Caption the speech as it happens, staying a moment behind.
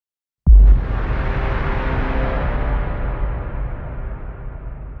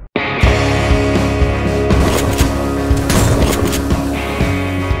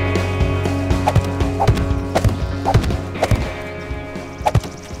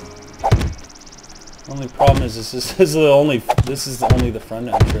Only problem is this is only the front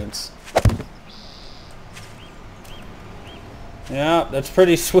entrance. Yeah, that's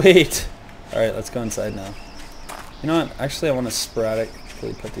pretty sweet. All right, let's go inside now. You know what? Actually, I want to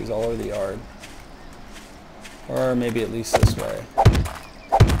sporadically put these all over the yard, or maybe at least this way.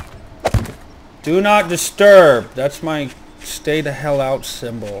 Do not disturb. That's my stay the hell out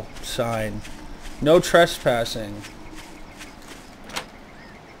symbol sign. No trespassing.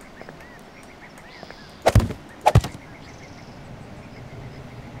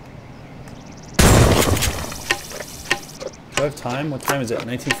 Do I have time? What time is it?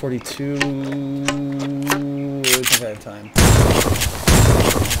 1942. I think I have time.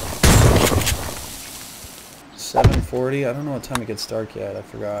 7:40. I don't know what time it gets dark yet. I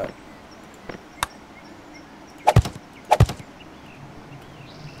forgot.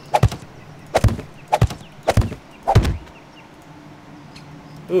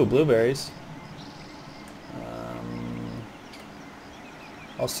 Ooh, blueberries.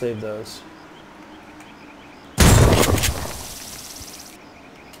 I'll save those.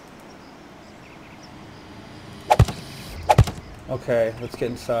 Okay, let's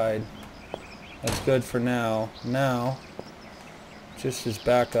get inside. That's good for now. Now, just as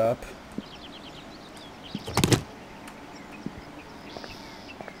backup.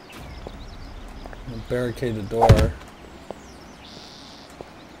 Barricade the door.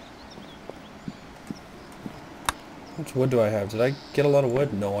 How much wood do I have? Did I get a lot of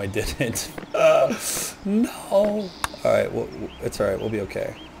wood? No, I didn't. No. Alright, well, it's alright. We'll be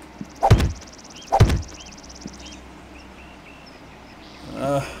okay.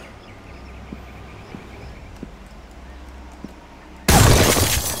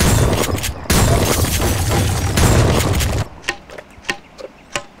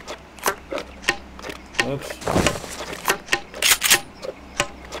 Oops.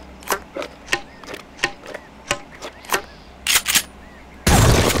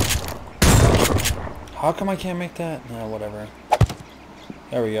 How come I can't make that? No, whatever.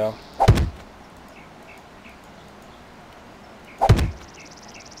 There we go.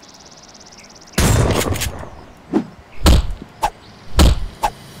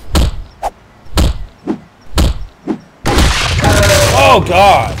 Oh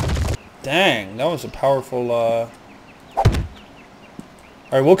God! Dang, that was a powerful Alright,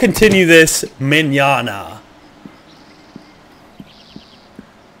 we'll continue this mañana.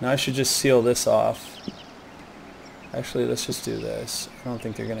 Now I should just seal this off. Actually, let's just do this. I don't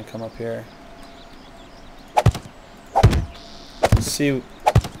think they're gonna come up here. Let's see.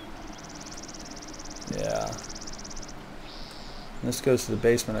 Yeah. This goes to the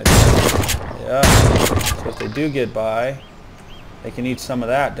basement, I think. Yeah. So if they do get by, they can eat some of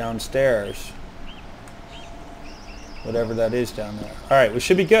that downstairs. Whatever that is down there. Alright, we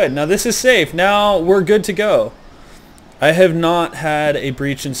should be good. Now this is safe. Now we're good to go. I have not had a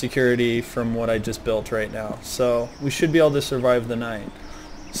breach in security from what I just built right now. So we should be able to survive the night.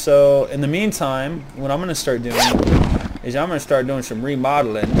 So in the meantime, what I'm going to start doing is I'm going to start doing some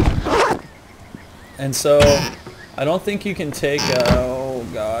remodeling. And so I don't think you can take... oh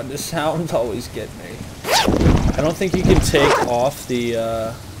God, the sounds always get me. I don't think you can take off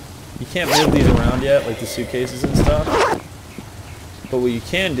the... you can't move these around yet, like the suitcases and stuff. But what you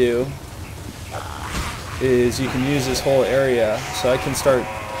can do is you can use this whole area, so I can start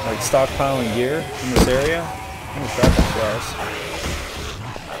like stockpiling gear in this area. I'm gonna track these guys.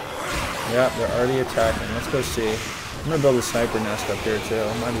 Yeah, they're already attacking. Let's go see. I'm gonna build a sniper nest up here too.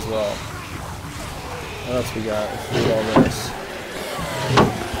 Might as well. What else we got? Let's do all this.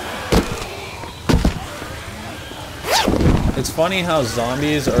 It's funny how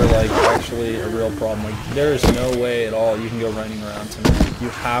zombies are like actually a real problem. Like there is no way at all you can go running around tonight. You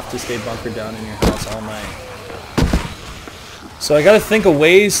have to stay bunkered down in your house all night. So I got to think of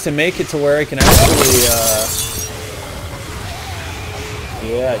ways to make it to where I can actually,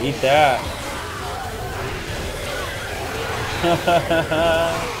 yeah, eat that.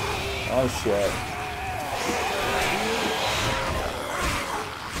 Oh shit.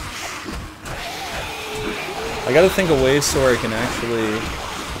 I gotta think of ways so where I can actually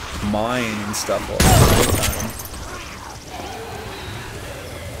mine and stuff all the time.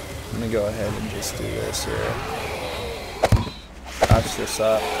 I'm gonna go ahead and just do this here. Patch this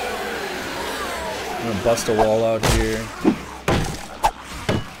up. I'm gonna bust a wall out here.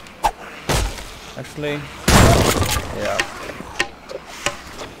 Actually, yeah.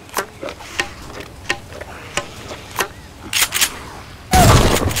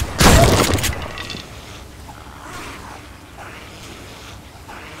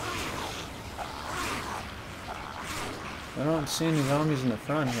 I don't see any zombies in the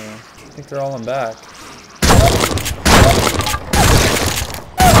front here. I think they're all in back.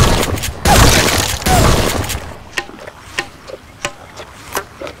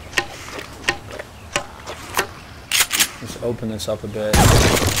 Just open this up a bit.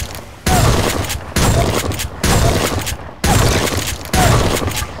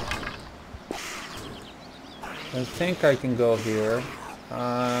 I think I can go here.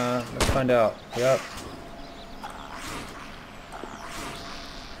 Let's find out. Yep.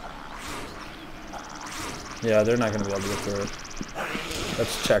 Yeah, they're not going to be able to get through it.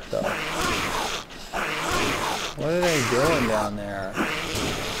 Let's check though. What are they doing down there?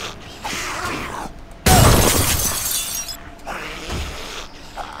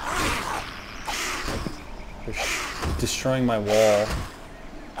 They're destroying my wall.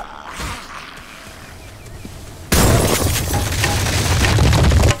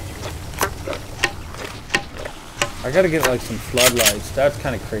 I gotta get like some floodlights. That's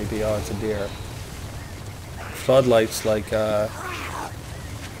kind of creepy. Oh, it's a deer. Floodlights like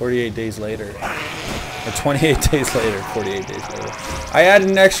 48 days later. Or 28 days later. 48 days later. I added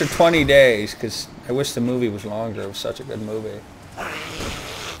an extra 20 days because I wish the movie was longer. It was such a good movie.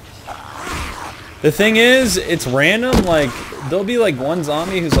 The thing is, it's random. Like, there'll be like one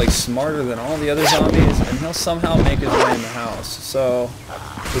zombie who's like smarter than all the other zombies, and he'll somehow make his way in the house. So,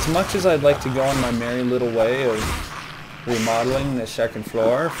 as much as I'd like to go on my merry little way of remodeling the second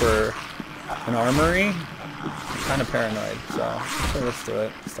floor for an armory, I'm kind of paranoid. So let's do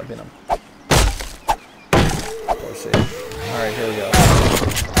it. Stop being a pussy. Alright, here we go.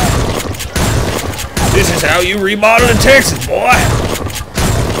 This is how you remodel in Texas, boy!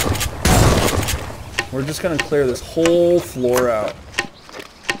 We're just gonna clear this whole floor out.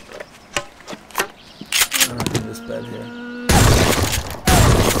 I don't need this bed here.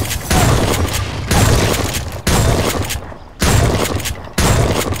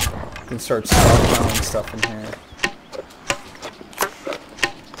 Can start stockpiling stuff in here.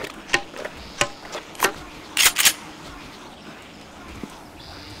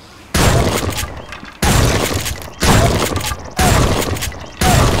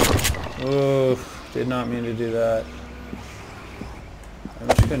 Oof, did not mean to do that. I'm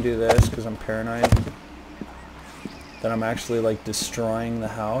just gonna do this because I'm paranoid that I'm actually like destroying the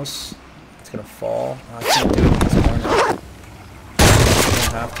house. It's gonna fall. Oh, I can't do it this morning.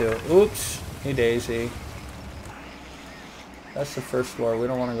 Have to. Oops. Hey, Daisy. That's the first floor. We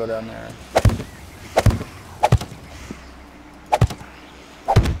don't want to go down there.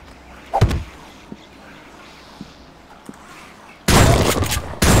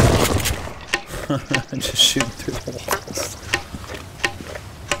 Just shooting through the walls.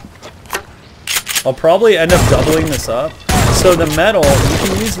 I'll probably end up doubling this up. So the metal, you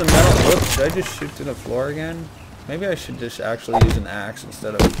can use the metal. Whoops, should I just shoot through the floor again? Maybe I should just actually use an axe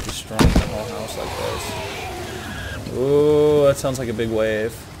instead of destroying the whole house like this. Ooh, that sounds like a big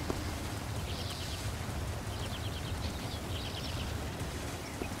wave.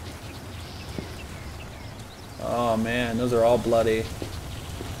 Oh man, those are all bloody.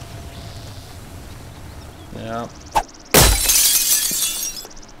 Yeah.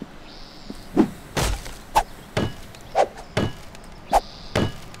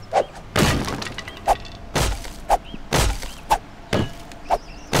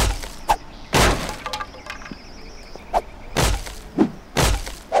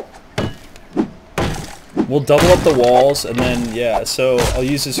 We'll double up the walls, and then, yeah, so I'll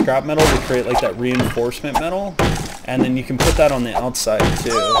use the scrap metal to create like that reinforcement metal, and then you can put that on the outside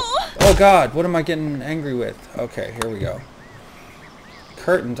too. Oh god, what am I getting angry with? Okay, here we go.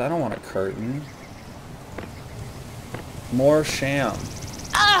 Curtains, I don't want a curtain. More sham.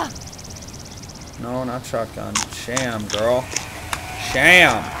 No, not shotgun. Sham, girl.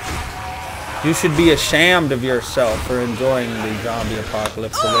 Sham! You should be ashamed of yourself for enjoying the zombie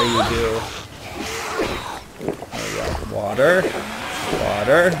apocalypse the way you do. Water,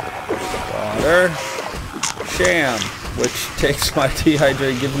 water, water, sham, which takes my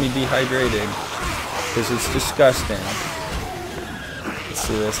gives me dehydrating, because it's disgusting. Let's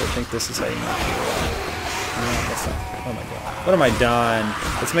do this. I think this is how you make it. No, that's not. Oh my god. What am I done?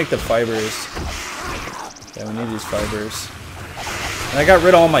 Let's make the fibers. Yeah, we need these fibers. And I got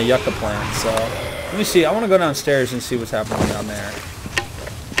rid of all my yucca plants, so let me see. I want to go downstairs and see what's happening down there.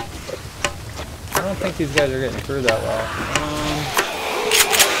 I don't think these guys are getting through that well.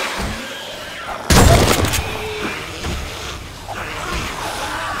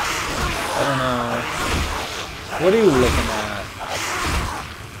 I don't know. What are you looking at?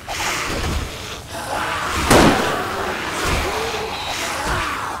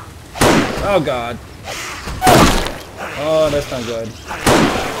 Oh god. Oh, that's not good.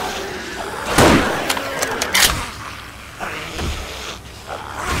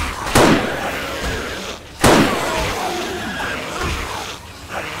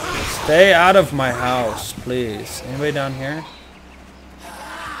 Stay out of my house, please. Anybody down here?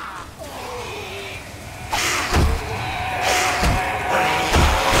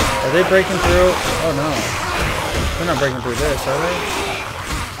 Are they breaking through? Oh no. They're not breaking through this, are they?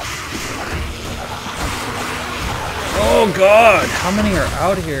 Oh god! How many are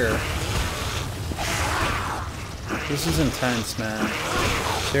out here? This is intense, man.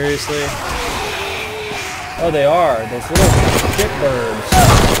 Seriously? Oh, they are. Those little shitbirds.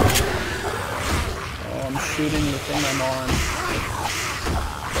 Oh, I'm shooting the thing I'm on.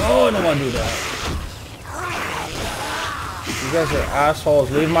 Oh, I don't want to do that. You guys are assholes.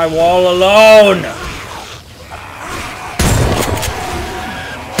 Leave my wall alone!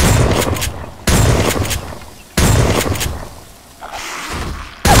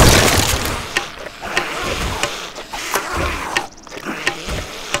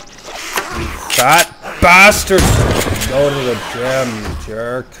 Fat bastard! Go to the gym, you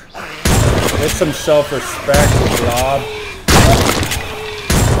jerk. Get some self-respect, blob.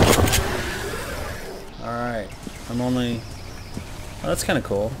 Alright. I'm only... Oh, that's kind of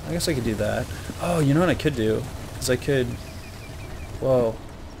cool. I guess I could do that. Oh, you know what I could do? Is I could... Whoa.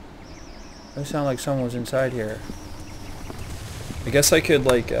 That sounded like someone was inside here. I guess I could,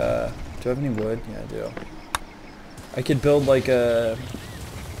 like, do I have any wood? Yeah, I do. I could build, like, a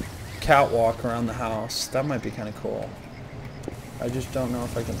catwalk around the house. That might be kind of cool. I just don't know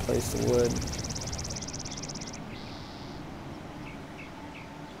if I can place the wood.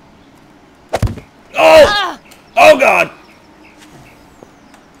 Oh! Oh, God!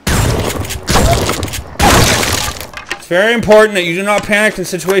 Very important that you do not panic in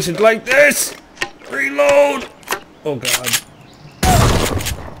situations like this. Reload. Oh god.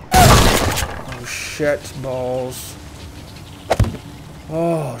 Oh shit balls.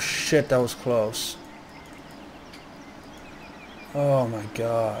 Oh shit, that was close. Oh my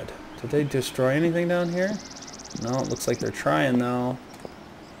god. Did they destroy anything down here? No, it looks like they're trying though.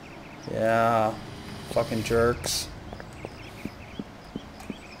 Yeah. Fucking jerks.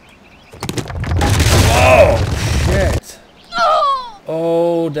 Oh shit.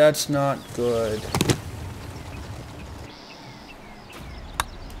 Oh, that's not good.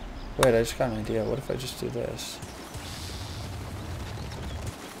 Wait, I just got an idea. What if I just do this?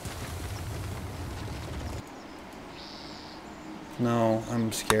 No,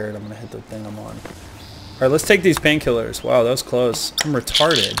 I'm scared. I'm gonna hit the thing I'm on. Alright, let's take these painkillers. Wow, that was close. I'm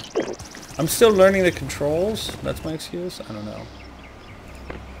retarded. I'm still learning the controls. That's my excuse? I don't know.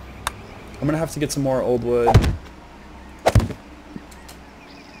 I'm gonna have to get some more old wood.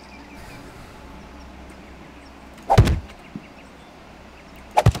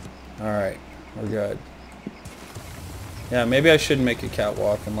 Alright, we're good. Yeah, maybe I shouldn't make a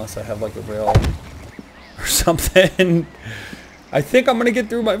catwalk unless I have like a rail or something. I think I'm gonna get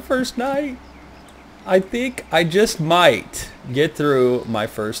through my first night. I think I just might get through my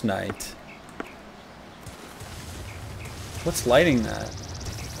first night. What's lighting that?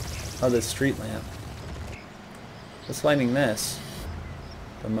 Oh, the street lamp. What's lighting this?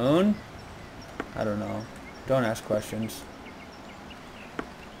 The moon? I don't know. Don't ask questions.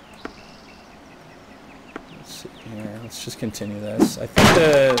 Let's see here. Let's just continue this. I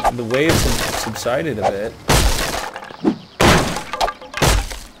think the waves have subsided a bit.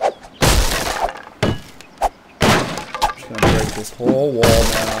 Just gonna break this whole wall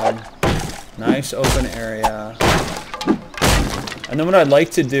down. Nice open area. And then what I'd like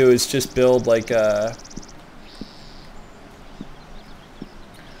to do is just build like a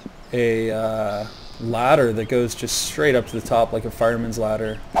ladder that goes just straight up to the top like a fireman's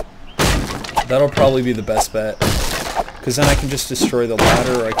ladder. That'll probably be the best bet. Because then I can just destroy the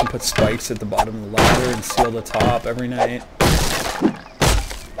ladder, or I can put spikes at the bottom of the ladder and seal the top every night.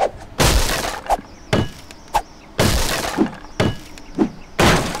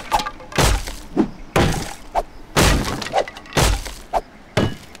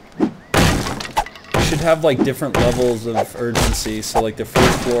 Have like different levels of urgency, so like the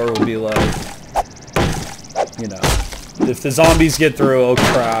first floor will be like, you know, if the zombies get through, oh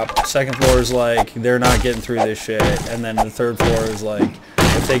crap. Second floor is like, they're not getting through this shit, and then the third floor is like,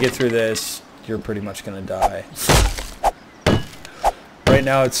 if they get through this, you're pretty much gonna die. Right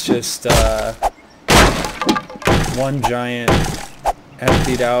now it's just one giant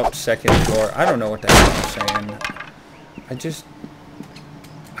emptied out second floor. I don't know what the hell I'm saying. I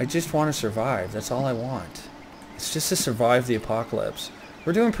just want to survive. That's all I want. It's just to survive the apocalypse.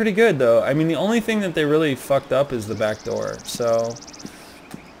 We're doing pretty good, though. I mean, the only thing that they really fucked up is the back door, so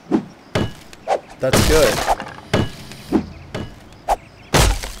that's good.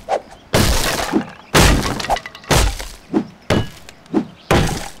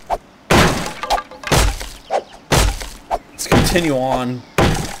 Let's continue on.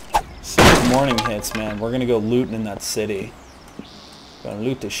 As soon as morning hits, man, we're gonna go looting in that city. Gonna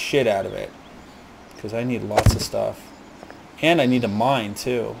loot the shit out of it, because I need lots of stuff. And I need to mine,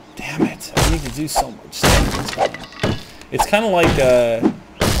 too. Damn it. I need to do so much stuff. It's kind of like, I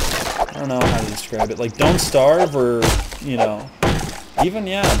don't know how to describe it. Like, Don't Starve or, you know, even,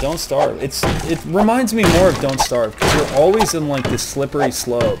 yeah, Don't Starve. It reminds me more of Don't Starve, because you're always in, like, this slippery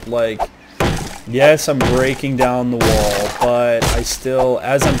slope. Like, yes, I'm breaking down the wall, but I still,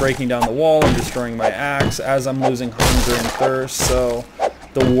 as I'm breaking down the wall, I'm destroying my axe, as I'm losing hunger and thirst, so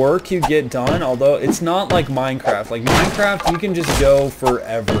the work you get done, although it's not like Minecraft. Like Minecraft, you can just go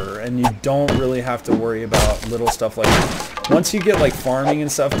forever, and you don't really have to worry about little stuff like that. Once you get like farming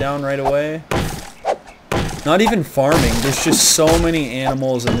and stuff down right away, not even farming, there's just so many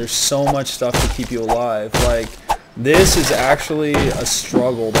animals and there's so much stuff to keep you alive. Like, this is actually a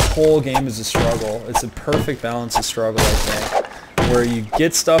struggle. The whole game is a struggle. It's a perfect balance of struggle, I think, where you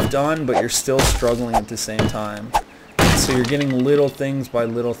get stuff done, but you're still struggling at the same time. So you're getting little things by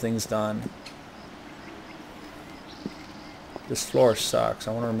little things done. This floor sucks.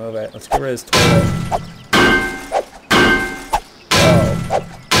 I want to remove it. Let's get rid of this toilet. Whoa.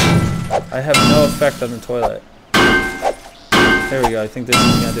 I have no effect on the toilet. There we go. I think this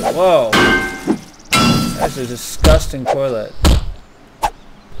is going to do it. Whoa. That's a disgusting toilet.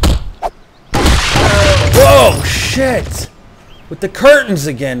 Whoa, shit! With the curtains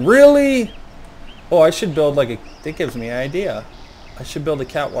again. Really? Oh, I should build like a... That gives me an idea. I should build a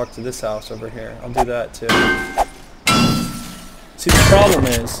catwalk to this house over here. I'll do that too. See, the problem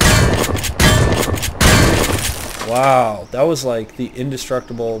is... Wow, that was like the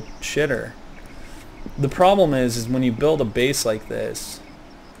indestructible shitter. The problem is when you build a base like this...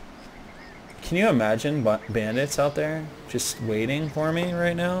 Can you imagine bandits out there just waiting for me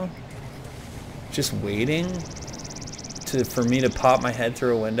right now? Just waiting for me to pop my head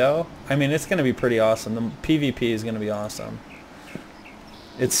through a window? I mean, it's going to be pretty awesome. The PvP is going to be awesome.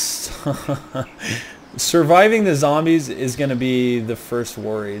 It's... Surviving the zombies is going to be the first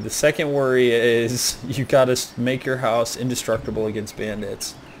worry. The second worry is you got to make your house indestructible against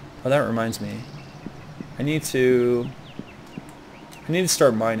bandits. Oh, that reminds me. I need to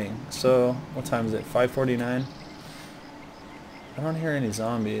start mining. So, what time is it? 5:49? I don't hear any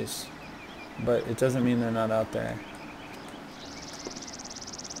zombies, but it doesn't mean they're not out there.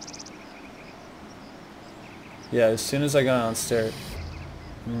 Yeah, as soon as I go downstairs...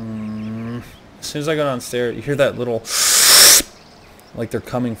 As soon as I go downstairs, you hear that little... like they're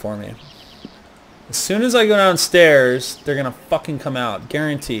coming for me. As soon as I go downstairs, they're gonna fucking come out.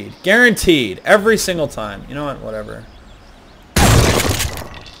 Guaranteed. Guaranteed! Every single time. You know what? Whatever.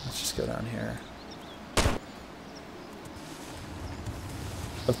 Let's just go down here.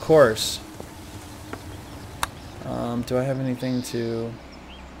 Of course. Do I have anything to...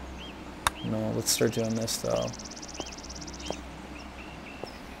 No, let's start doing this though.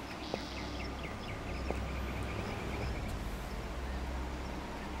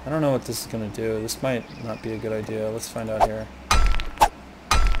 I don't know what this is going to do. This might not be a good idea. Let's find out here.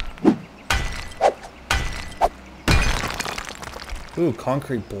 Ooh,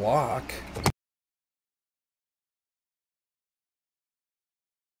 concrete block.